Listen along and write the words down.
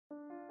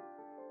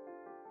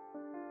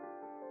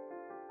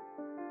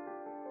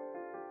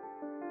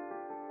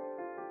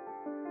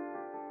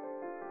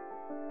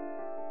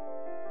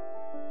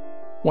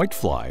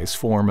Whiteflies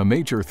form a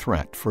major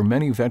threat for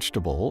many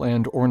vegetable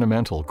and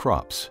ornamental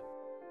crops.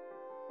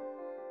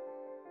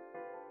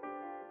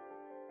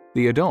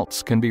 The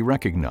adults can be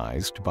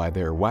recognized by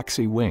their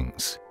waxy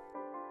wings.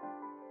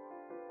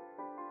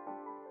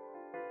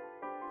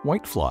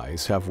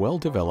 Whiteflies have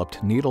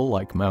well-developed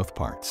needle-like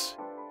mouthparts.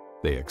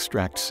 They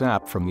extract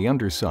sap from the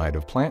underside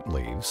of plant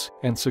leaves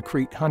and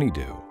secrete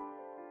honeydew.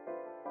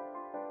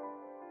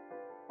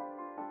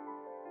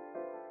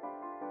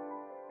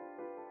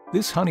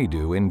 This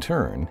honeydew, in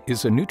turn,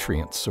 is a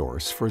nutrient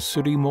source for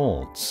sooty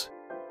molds.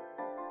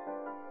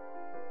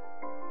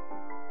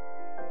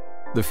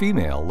 The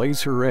female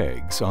lays her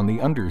eggs on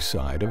the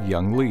underside of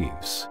young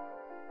leaves.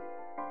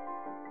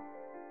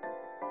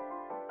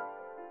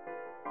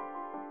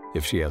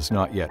 If she has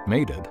not yet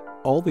mated,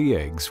 all the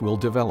eggs will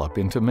develop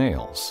into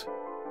males.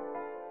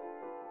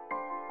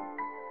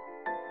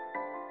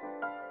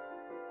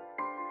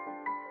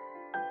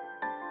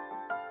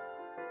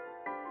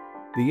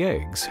 The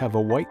eggs have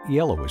a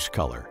white-yellowish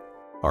color,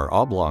 are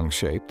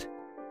oblong-shaped,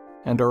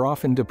 and are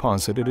often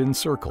deposited in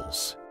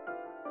circles.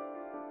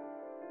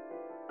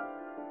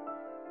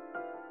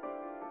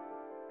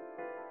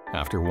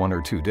 After 1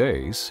 or 2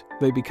 days,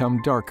 they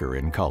become darker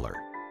in color.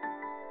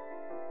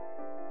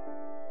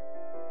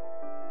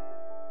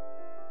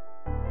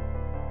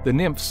 The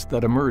nymphs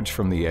that emerge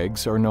from the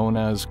eggs are known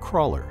as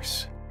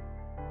crawlers.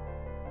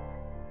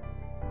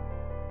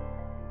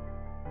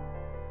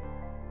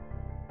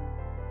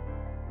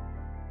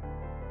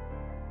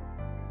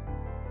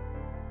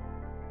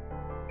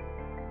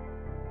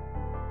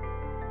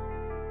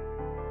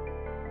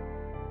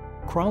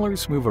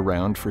 Crawlers move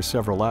around for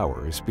several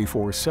hours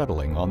before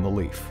settling on the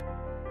leaf.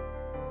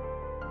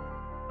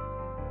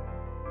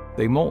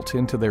 They molt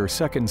into their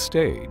second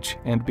stage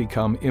and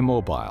become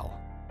immobile.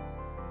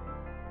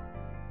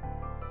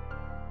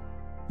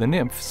 The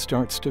nymph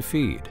starts to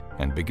feed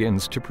and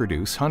begins to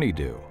produce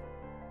honeydew.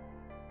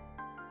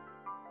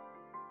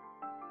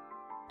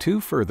 2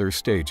 further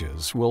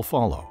stages will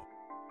follow.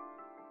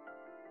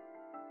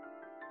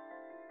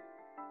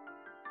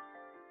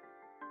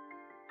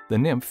 The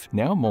nymph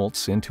now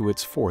molts into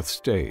its 4th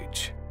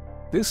stage.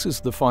 This is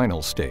the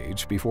final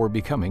stage before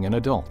becoming an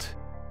adult.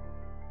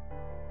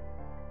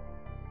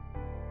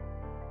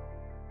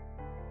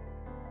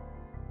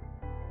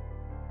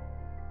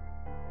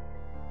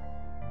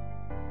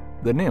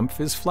 The nymph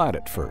is flat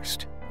at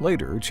first,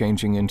 later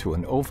changing into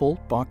an oval,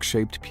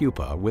 box-shaped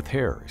pupa with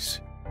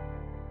hairs.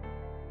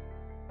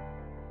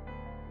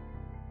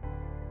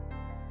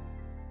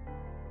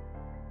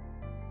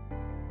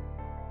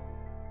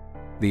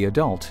 The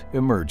adult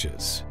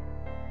emerges.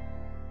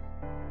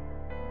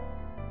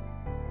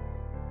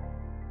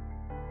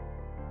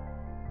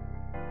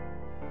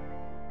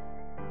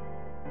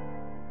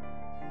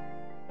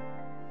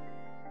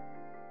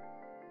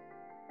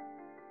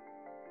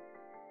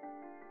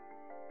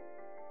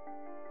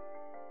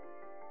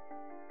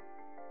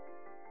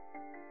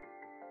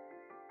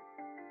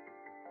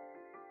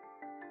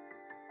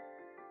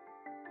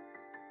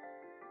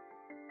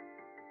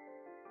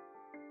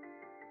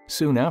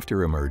 Soon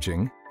after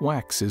emerging,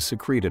 wax is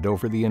secreted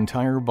over the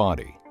entire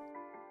body.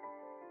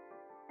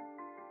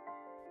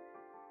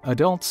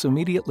 Adults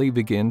immediately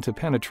begin to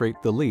penetrate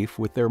the leaf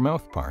with their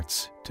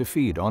mouthparts to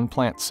feed on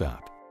plant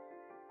sap.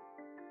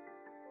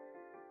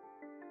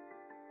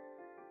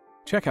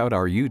 Check out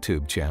our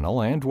YouTube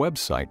channel and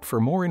website for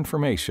more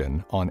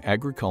information on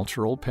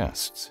agricultural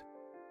pests.